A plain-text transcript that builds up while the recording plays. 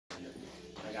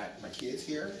kids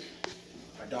here,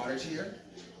 my daughter's here,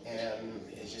 and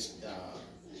it's just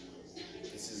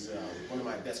this is one of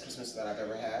my best Christmas that I've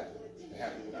ever had.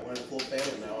 I went a full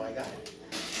family, and now I got it.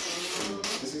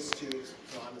 This is so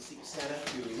I'm the Secret Santa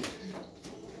to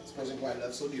this person who I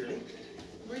love so dearly.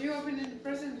 Were you opening the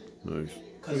present? Nice.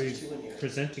 Because there's two in here.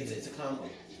 Presenting. It's a combo.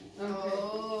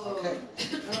 Oh. Okay.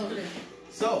 Oh, okay.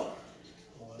 So,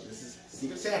 this is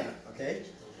Secret Santa, okay?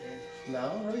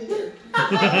 Now, right here.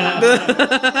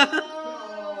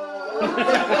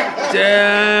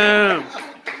 Damn!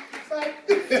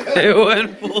 It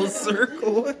went full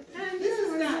circle. And this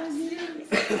is nice.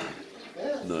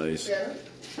 Nice.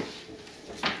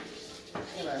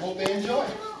 And I hope they enjoy.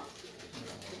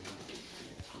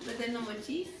 But then no more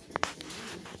cheese.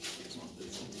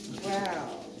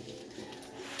 Wow.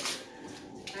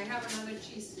 I have another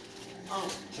cheese. Oh,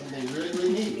 something they really,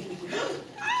 really need.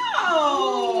 Oh!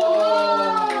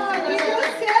 You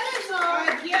said it, so I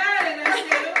get it. I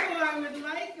said, oh, I would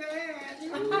like that.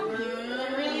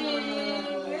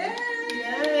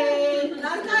 Yay!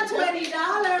 That's not $20.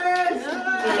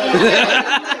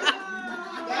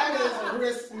 That is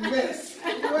Christmas.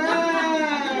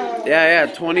 Wow! Yeah,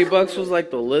 $20 was like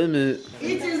the limit.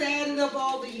 It just added up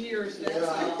all the years. That's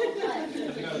all.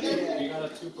 You got a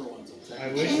 2-for-1. I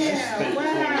wish I Yeah, spent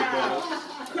wow.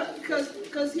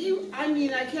 Because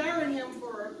I carried him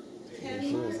for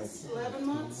 10 months, 11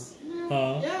 months.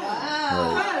 Huh? Yeah.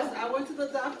 Because I went to the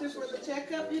doctor for the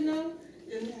checkup, and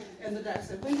the doctor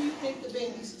said, when do you think the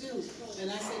baby's due?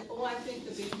 And I said, oh, I think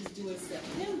the baby's due in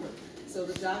September. So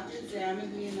the doctor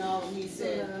examined me and all, and he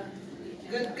said,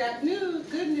 good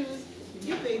news,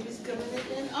 your baby's coming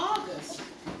in August.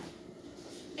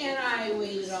 And I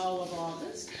waited all of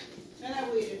August. And I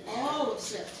waited all of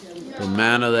September. The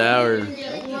man of the hour.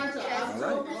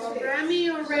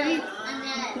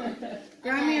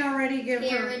 Grammy already gave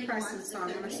her presents, so I'm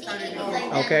going to start it over.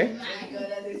 Okay.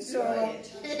 So,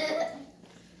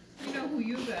 you know who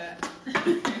you got.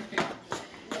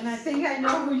 And I think I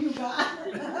know who you got.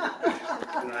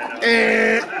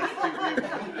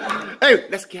 Hey,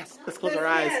 let's guess. Let's close our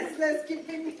eyes. Let's keep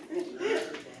thinking.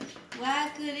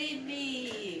 What could it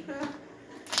be?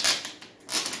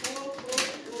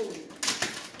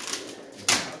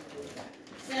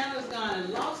 Santa's gone and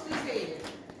lost his head.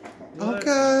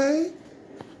 Okay.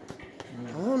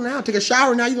 Oh, now take a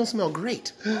shower. Now you're gonna smell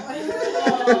great. That's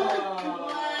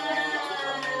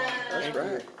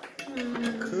right.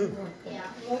 Cool.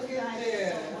 Look at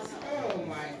this. Oh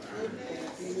my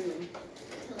goodness.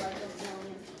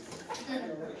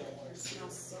 It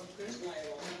smells so good.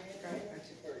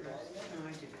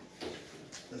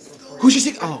 Who's your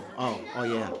secret? Oh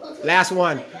yeah. Last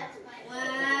one. Wow.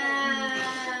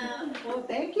 Well,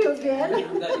 thank you again.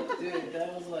 Dude, that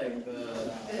was like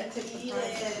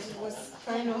Was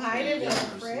trying to hide it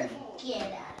from Fred.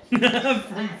 Get out.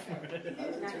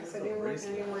 So they weren't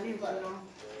going to want him to know.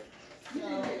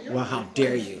 Well, how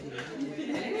dare you?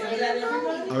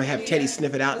 I'm gonna have Teddy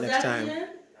sniff it out next time.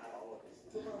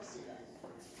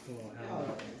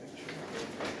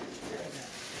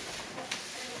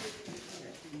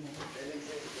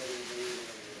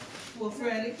 Well,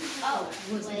 Freddie. Oh,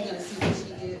 was we gonna see what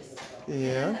she gets?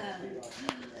 Yeah.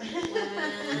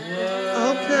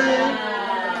 Wow. Okay.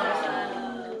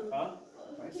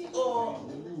 Oh,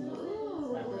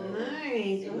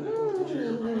 nice.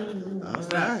 All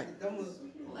right.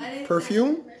 What is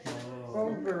Perfume?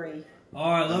 Burberry. Oh,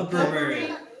 I love Burberry.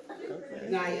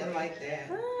 Now you like that.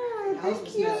 House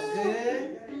smells good.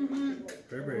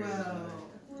 Burberry. Wow.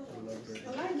 I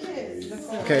like this.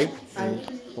 Okay.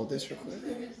 Hold this real quick.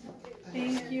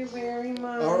 Thank you very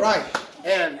much. All right.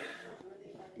 And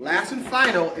last and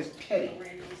final is Teddy.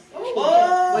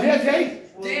 Oh! Yeah, Teddy.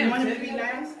 You want him to be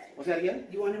last? What's that again?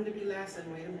 You want him to be last and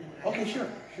wait a minute. Okay, sure.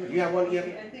 You have one? You have? I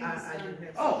do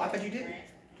have Oh, I thought you did.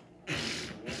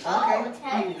 Oh, Okay.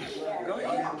 Teddy. Go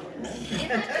ahead.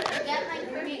 Get my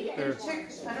green.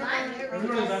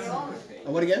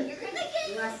 What again? You're gonna get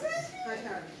your present.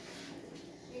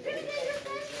 You're gonna get your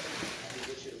present.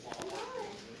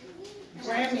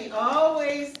 Grammy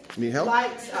always Need help?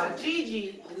 likes,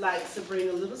 Gigi likes to bring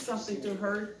a little something to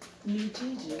her new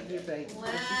Gigi. Here's like, Wow.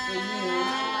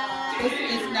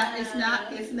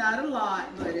 it's not a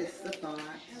lot, but it's the thought.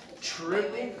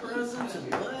 Triple presents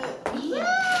and what?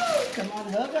 Come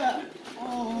on, hug up.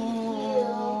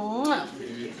 Oh.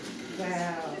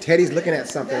 Wow. Teddy's looking at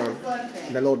something on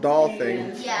that little doll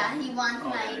thing. Yeah, he wants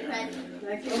my present.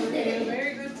 Like a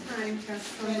very good time,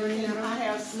 customer. I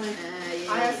have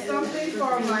something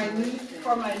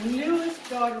for my newest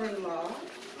daughter-in-law.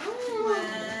 Wow.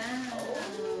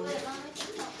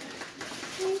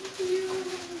 Thank you.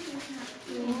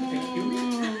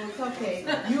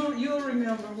 You'll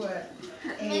remember what.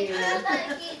 And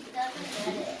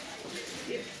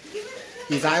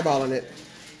He's eyeballing it.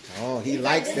 Oh, he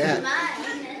likes that.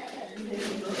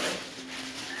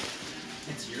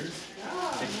 It's yours?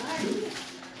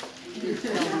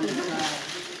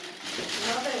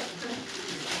 Love it.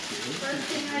 First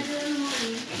thing I do in the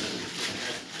morning.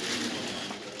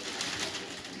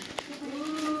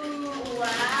 Ooh,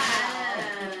 wow.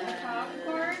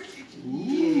 Popcorn?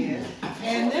 yeah.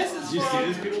 And this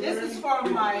is for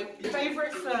my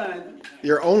favorite son.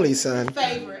 Your only son.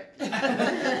 Favorite.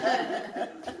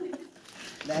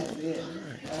 That's it.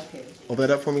 Okay. Open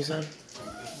that up for me, son.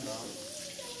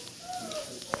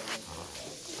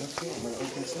 Okay, I'm gonna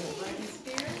open this up.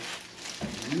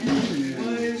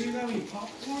 What is you got any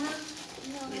popcorn?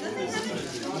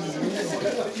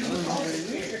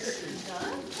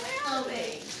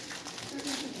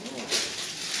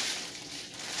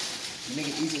 You make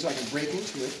it easy so I can break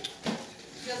into it.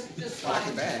 Just I like the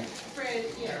like bag. Fred,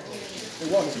 yeah. The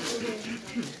water.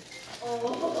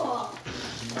 Oh,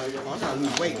 I'm trying to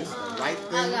lose weight. This is the right I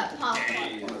thing. got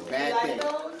popcorn. Or a You bad like thing.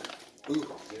 those? Ooh.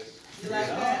 You like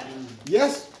that?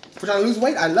 Yes. For trying to lose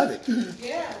weight, I love it.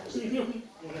 Yeah.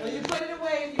 When you put it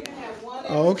away, you can have one.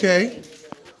 Oh, okay.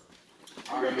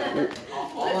 All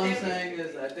I'm saying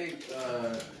is, I think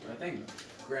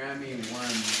Grammy won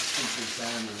Super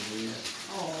Santa, dude.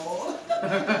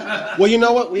 Oh. Well, you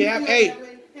know what? We have, hey,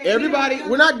 everybody,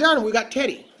 we're not done. We got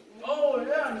Teddy. Oh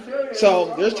yeah, I'm sure.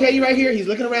 So there's Teddy right here. He's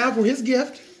looking around for his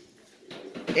gift.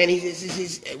 And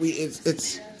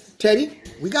it's Teddy,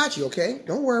 we got you, okay?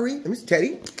 Don't worry. Let me see,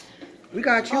 Teddy. We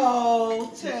got you.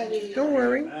 Oh, Teddy. Don't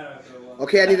worry.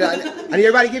 Okay, I need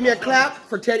everybody to give me a clap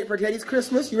for Teddy's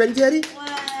Christmas. You ready, Teddy? Wow.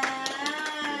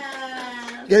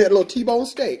 Get that little T-bone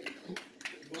steak.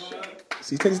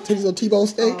 See Teddy's little T-bone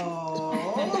steak? Oh.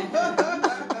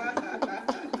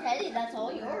 Teddy, that's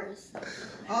all yours.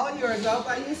 All yours, all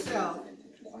by yourself.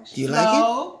 Do you like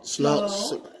it? Slow.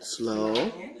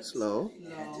 Slow. Slow.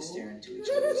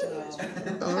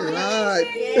 All right.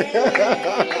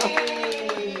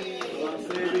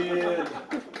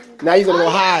 Now he's gonna go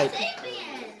hide.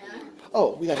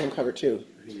 Oh, we got him covered too.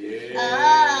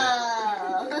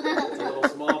 Oh. It's a little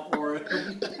small for it.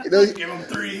 Give him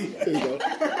 3. There you go.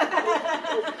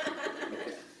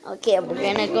 Okay, we're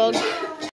gonna go.